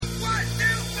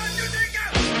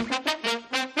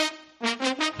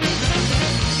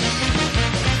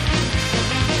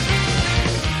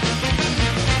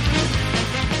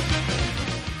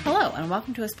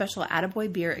welcome to a special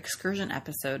Attaboy Beer excursion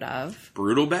episode of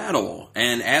Brutal Battle.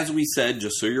 And as we said,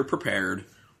 just so you're prepared,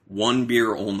 one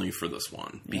beer only for this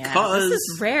one. Because this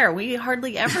is rare. We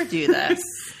hardly ever do this.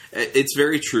 It's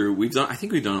very true. I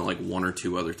think we've done it like one or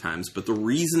two other times, but the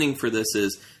reasoning for this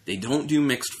is they don't do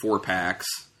mixed 4-packs,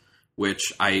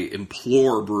 which I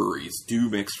implore breweries, do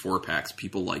mixed 4-packs.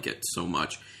 People like it so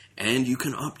much. And you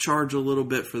can upcharge a little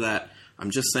bit for that.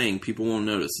 I'm just saying, people won't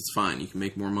notice. It's fine. You can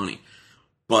make more money.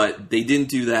 But they didn't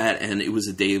do that, and it was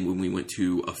a day when we went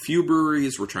to a few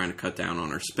breweries. We're trying to cut down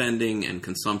on our spending and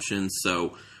consumption,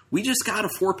 so we just got a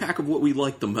 4-pack of what we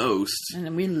like the most.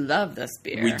 And we love this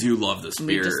beer. We do love this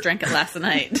beer. We just drank it last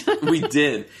night. We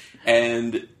did.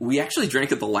 And we actually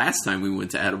drank it the last time we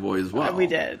went to Attaboy as well. We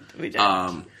did.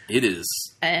 It is.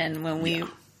 And when we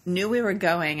knew we were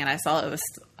going and I saw it was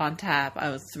on tap,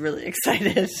 I was really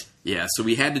excited. Yeah, so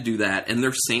we had to do that. And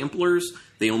their samplers,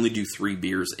 they only do 3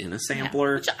 beers in a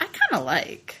sampler. Yeah, which I kind of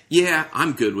like. Yeah,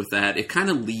 I'm good with that. It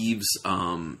kind of leaves...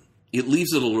 it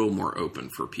leaves it a little more open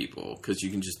for people because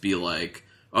you can just be like,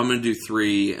 oh, I'm going to do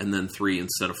 3 and then 3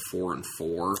 instead of 4 and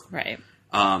 4. Right.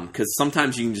 Because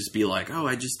sometimes you can just be like, oh,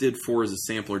 I just did 4 as a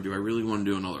sampler. Do I really want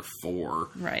to do another 4?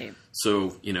 Right.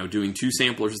 So, doing 2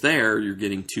 samplers there, you're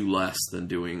getting 2 less than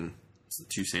doing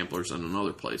 2 samplers in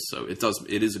another place. So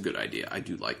it is a good idea. I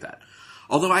do like that.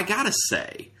 Although I gotta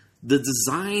say, the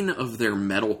design of their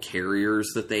metal carriers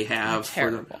that they have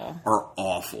are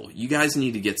awful. You guys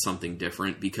need to get something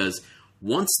different because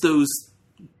once those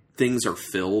things are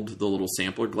filled, the little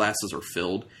sampler glasses are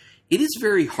filled, it is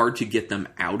very hard to get them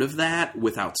out of that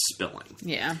without spilling.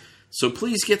 Yeah. So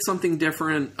please get something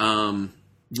different.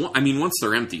 Once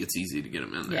they're empty, it's easy to get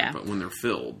them in there. Yeah. But when they're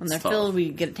filled, when they're filled,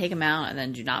 we take them out and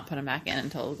then do not put them back in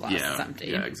until the glass is empty.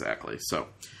 Yeah, exactly. So,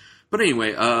 but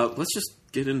anyway, let's just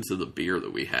get into the beer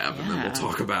that we have, and then we'll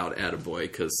talk about Attaboy,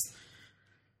 because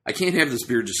I can't have this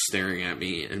beer just staring at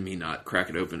me and me not crack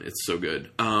it open. It's so good.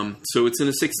 So it's in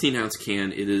a 16-ounce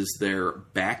can. It is their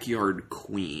Backyard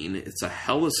Queen. It's a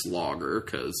Helles lager,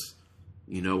 because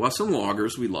you know us and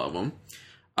lagers, we love them.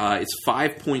 It's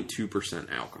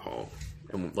 5.2% alcohol.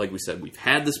 And like we said, we've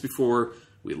had this before.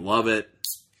 We love it.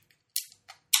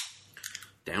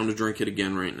 Down to drink it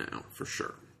again right now, for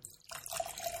sure.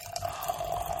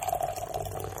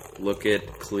 Look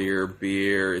at clear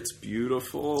beer. It's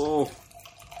beautiful.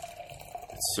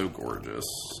 It's so gorgeous.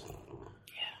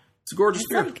 Yeah. It's a gorgeous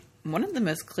beer. Like one of the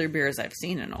most clear beers I've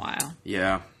seen in a while.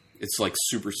 Yeah. It's like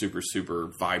super, super, super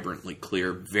vibrantly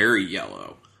clear. Very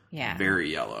yellow. Yeah.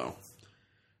 Very yellow.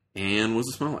 And what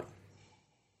does it smell like?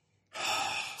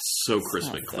 So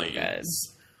crisp and clean. So good.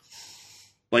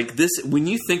 Like this, when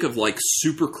you think of like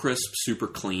super crisp, super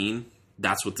clean,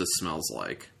 that's what this smells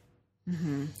like.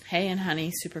 Mm-hmm. Hay and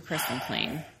honey, super crisp and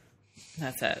clean.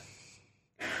 That's it.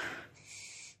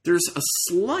 There's a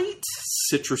slight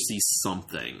citrusy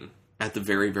something at the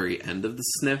very, very end of the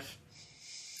sniff.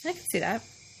 I can see that.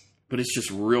 But it's just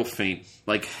real faint.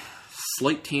 Like,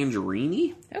 slight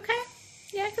tangerine-y? Okay.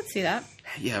 Yeah, I could see that.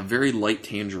 Yeah, very light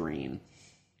tangerine.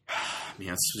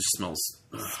 Man, it just smells...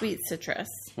 Sweet citrus.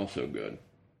 Smells so good.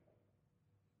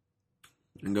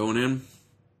 And going in...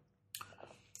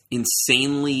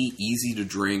 Insanely easy to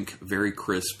drink, very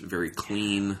crisp, very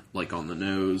clean, like on the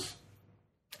nose.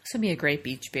 This would be a great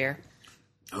beach beer.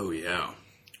 Oh yeah,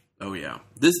 oh yeah.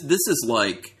 This is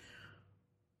like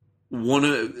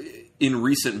in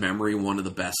recent memory, one of the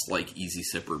best like easy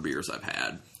sipper beers I've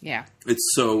had. Yeah,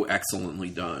 it's so excellently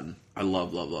done. I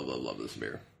love this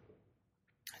beer.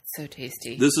 It's so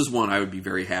tasty. This is one I would be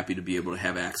very happy to be able to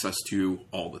have access to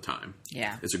all the time.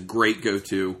 Yeah, it's a great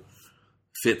go-to.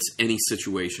 Fits any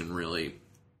situation, really.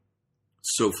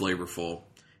 So flavorful.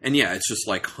 And yeah, it's just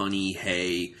like honey,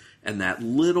 hay, and that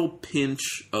little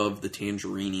pinch of the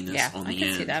tangerininess on the end. Yeah, I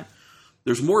can see that.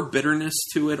 There's more bitterness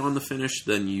to it on the finish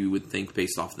than you would think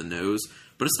based off the nose,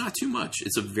 but it's not too much.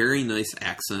 It's a very nice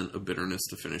accent of bitterness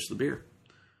to finish the beer.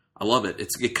 I love it.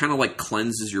 It kind of like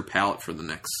cleanses your palate for the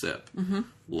next sip. Mm-hmm.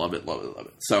 Love it, love it, love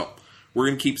it. So we're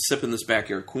going to keep sipping this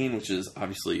Backyard Queen, which is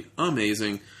obviously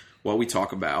amazing, while we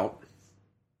talk about...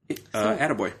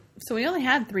 Attaboy. So we only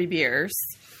had 3 beers.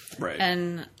 Right.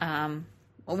 And,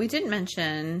 we didn't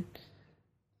mention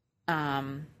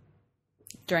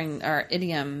during our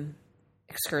idiom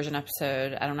excursion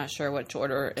episode, I'm not sure which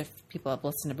order, if people have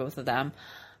listened to both of them,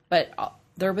 but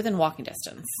they're within walking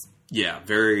distance. Yeah,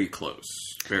 very close.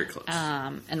 Very close.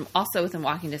 And also within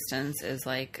walking distance is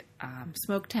like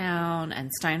Smoketown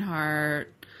and Steinhardt.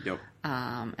 Yep.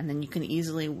 And then you can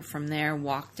easily from there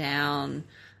walk down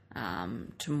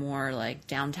to more like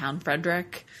downtown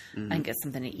Frederick and get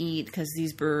something to eat, because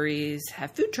these breweries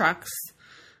have food trucks.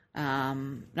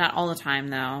 Not all the time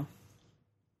though.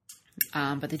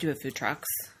 But they do have food trucks.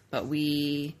 But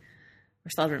we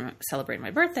were celebrating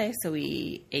my birthday, so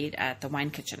we ate at the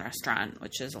Wine Kitchen restaurant,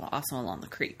 which is also along the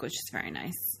creek, which is very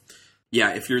nice.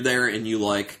 Yeah, if you're there and you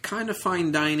like kind of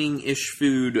fine dining-ish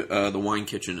food, the Wine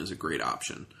Kitchen is a great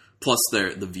option. Plus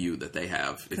the view that they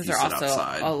have if you sit outside. Because they're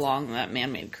also along that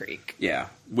man-made creek. Yeah,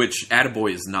 which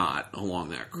Attaboy is not along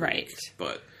that creek. Right.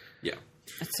 But, yeah.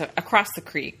 It's across the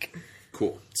creek.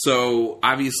 Cool. So,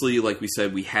 obviously, like we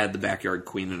said, we had the Backyard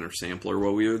Queen in our sampler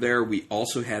while we were there. We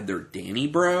also had their Danny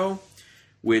Bro,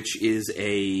 which is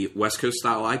a West Coast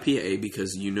style IPA,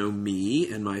 because you know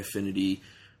me and my affinity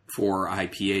for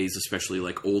IPAs, especially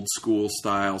like old school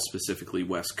style, specifically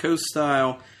West Coast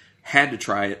style. Had to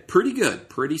try it. Pretty good.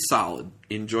 Pretty solid.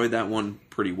 Enjoyed that one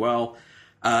pretty well.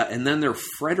 And then their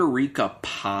Frederica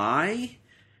Pie,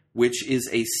 which is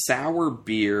a sour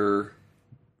beer,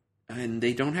 and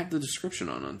they don't have the description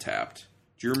on Untapped.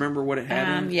 Do you remember what it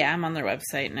had in? Yeah, I'm on their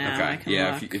website now. Okay. I can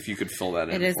yeah, look. if you could fill that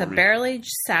in. It is a barrel-aged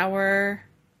sour...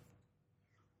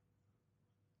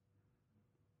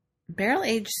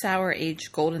 Barrel-aged sour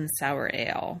aged golden sour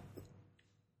ale.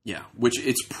 Yeah, which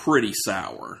it's pretty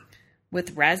sour.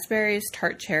 With raspberries,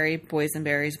 tart cherry,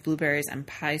 boysenberries, blueberries, and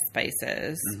pie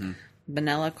spices. Mm-hmm.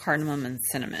 Vanilla, cardamom, and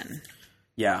cinnamon.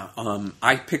 Yeah,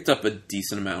 I picked up a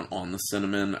decent amount on the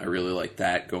cinnamon. I really like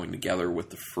that going together with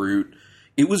the fruit.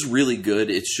 It was really good.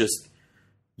 It's just,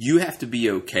 you have to be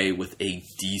okay with a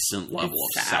decent level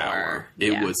of sour.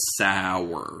 It was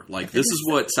sour. Like, this is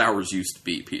what sours used to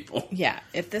be, people. Yeah,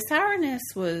 if the sourness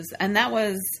was, and that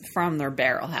was from their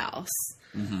barrel house.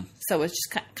 Mm-hmm. So it's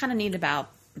just kind of neat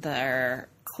about their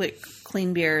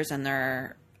clean beers and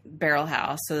their barrel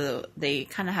house. So they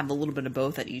kind of have a little bit of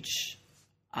both at each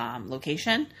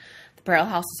location. The barrel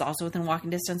house is also within walking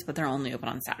distance, but they're only open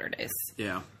on Saturdays.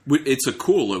 Yeah. It's a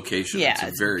cool location. Yeah, it's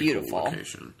a very beautiful. Cool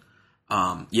location.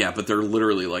 Yeah, but they're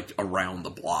literally like around the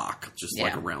block, just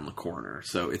like around the corner.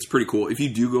 So it's pretty cool. If you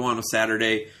do go on a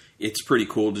Saturday, it's pretty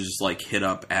cool to just like hit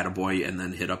up Attaboy and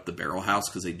then hit up the Barrel House,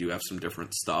 because they do have some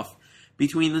different stuff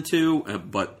between the two,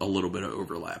 but a little bit of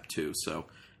overlap too. So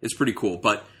it's pretty cool.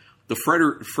 But the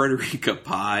Frederica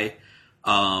Pie,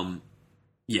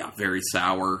 yeah, very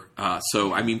sour.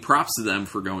 So, I mean, props to them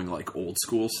for going like old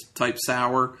school type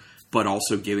sour, but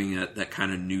also giving it that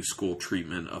kind of new school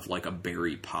treatment of like a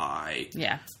berry pie.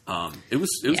 Yeah. It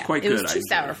was quite good. It was too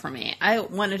sour for me. I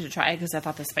wanted to try it because I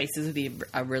thought the spices would be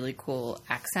a really cool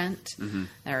accent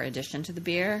or addition to the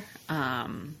beer.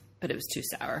 But it was too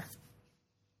sour.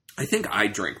 I think I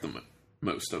drank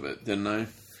most of it, didn't I?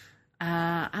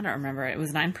 I don't remember. It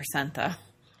was 9% though.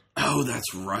 Oh,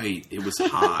 that's right. It was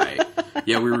high.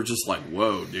 Yeah, we were just like,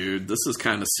 whoa, dude, this is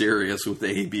kind of serious with the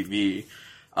ABV.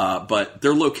 But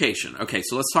their location. Okay,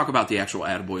 so let's talk about the actual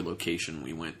Attaboy location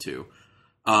we went to.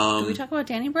 Did we talk about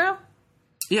Danny Bro?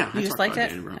 Yeah, you just liked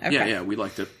it? Okay. Yeah, we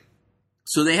liked it.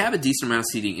 So they have a decent amount of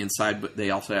seating inside, but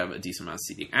they also have a decent amount of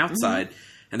seating outside. Mm-hmm.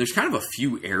 And there's kind of a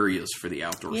few areas for the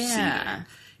outdoor seating.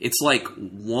 It's like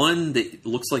one that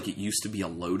looks like it used to be a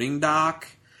loading dock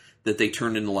that they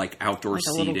turned into like outdoor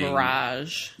seating. Like a little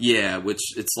garage. Yeah, which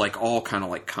it's like all kind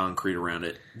of like concrete around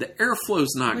it. The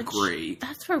airflow's not great.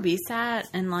 That's where we sat,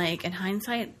 and like in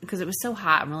hindsight, because it was so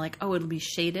hot, and we're like, oh, it'll be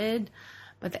shaded.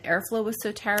 But the airflow was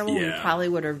so terrible, we probably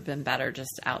would have been better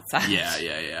just outside.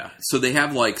 Yeah. So they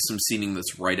have like some seating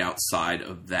that's right outside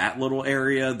of that little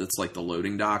area that's like the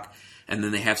loading dock. And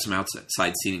then they have some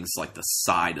outside seating that's like the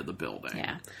side of the building.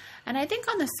 Yeah. And I think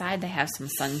on the side they have some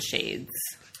sunshades.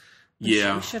 We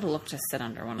should have looked to sit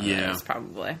under one of those,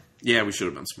 probably. Yeah, we should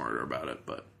have been smarter about it.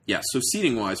 But yeah, so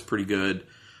seating-wise, pretty good.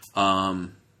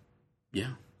 Yeah.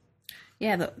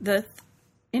 Yeah, the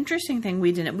interesting thing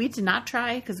we did not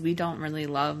try, because we don't really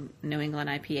love New England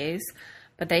IPAs,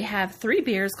 but they have 3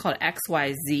 beers called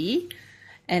XYZ,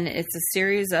 and it's a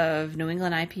series of New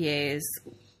England IPAs.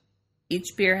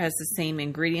 Each beer has the same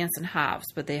ingredients and hops,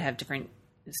 but they have different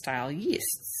style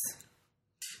yeasts.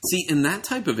 See, and that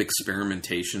type of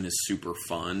experimentation is super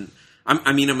fun.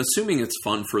 I'm assuming it's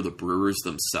fun for the brewers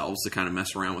themselves to kind of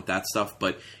mess around with that stuff,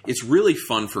 but it's really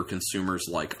fun for consumers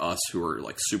like us who are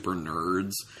like super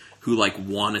nerds who like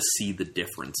want to see the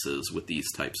differences with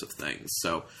these types of things.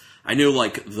 So I know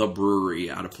like The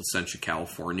Brewery out of Placentia,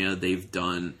 California, they've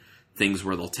done things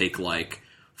where they'll take like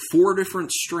 4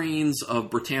 different strains of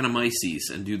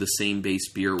Brettanomyces and do the same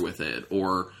base beer with it.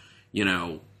 Or, you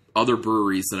know, other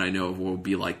breweries that I know of will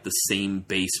be like the same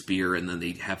base beer and then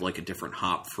they have like a different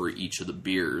hop for each of the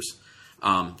beers.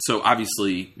 So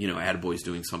obviously, you know, Attaboy's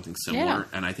doing something similar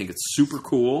and I think it's super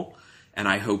cool and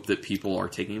I hope that people are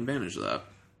taking advantage of that.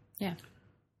 Yeah.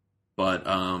 But,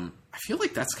 I feel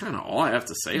like that's kind of all I have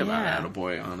to say about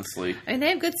Attaboy, honestly. I mean, they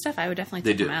have good stuff. I would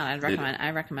definitely check them out.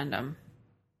 I recommend them.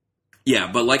 Yeah,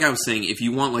 but like I was saying, if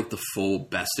you want like the full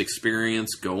best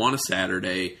experience, go on a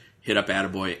Saturday, hit up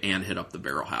Attaboy, and hit up the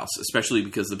Barrel House, especially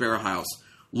because the Barrel House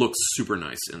looks super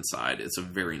nice inside. It's a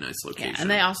very nice location. Yeah,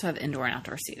 and they also have indoor and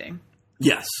outdoor seating.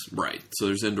 Yes, right. So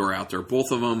there's indoor, outdoor,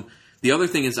 both of them. The other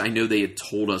thing is, I know they had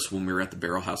told us when we were at the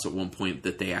Barrel House at one point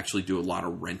that they actually do a lot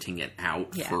of renting it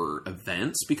out for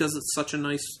events because it's such a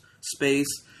nice space.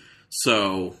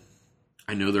 So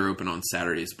I know they're open on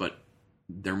Saturdays, but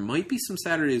there might be some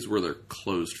Saturdays where they're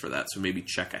closed for that. So maybe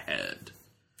check ahead.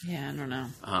 Yeah, I don't know.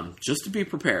 Just to be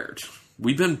prepared.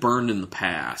 We've been burned in the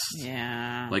past.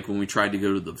 Yeah. Like when we tried to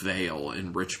go to the Vale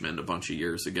in Richmond a bunch of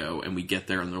years ago, and we get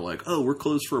there and they're like, oh, we're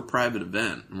closed for a private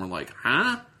event. And we're like,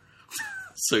 huh?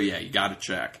 So yeah, you got to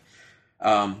check.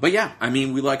 But yeah, I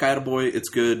mean, we like Attaboy. It's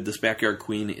good. This Backyard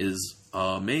Queen is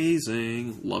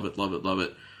amazing. Love it, love it, love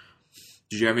it.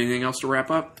 Did you have anything else to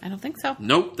wrap up? I don't think so.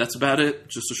 Nope, that's about it.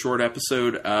 Just a short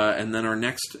episode. And then our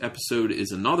next episode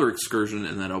is another excursion,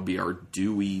 and that'll be our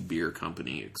Dewey Beer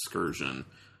Company excursion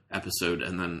episode.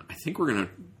 And then I think we're going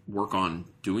to work on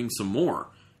doing some more.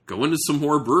 Go into some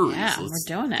more breweries. Yeah, we're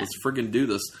doing it. Let's friggin' do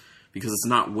this. Because it's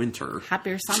not winter. Hot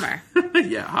beer summer.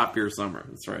 Yeah, hot beer summer.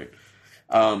 That's right.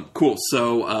 Cool.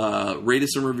 So rate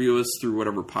us and review us through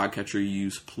whatever podcatcher you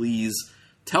use. Please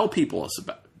tell people us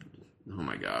about... Oh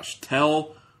my gosh.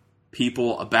 Tell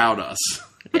people about us.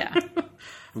 Yeah.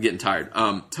 I'm getting tired.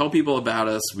 Tell people about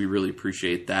us. We really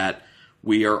appreciate that.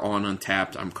 We are on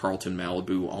Untapped. I'm Carlton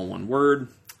Malibu, all one word.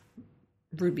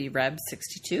 Ruby Reb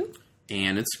 62.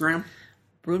 And Instagram.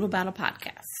 Brutal Battle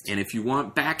Podcast. And if you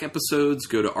want back episodes,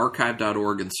 go to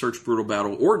archive.org and search Brutal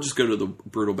Battle, or just go to the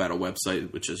Brutal Battle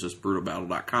website, which is just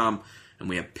brutalbattle.com. And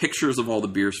we have pictures of all the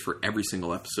beers for every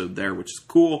single episode there, which is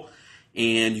cool.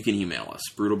 And you can email us,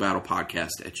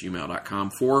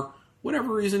 brutalbattlepodcast@gmail.com, for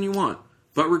whatever reason you want.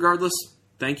 But regardless,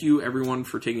 thank you everyone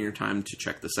for taking your time to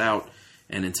check this out.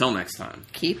 And until next time,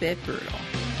 keep it brutal.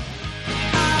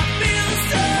 I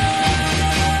feel so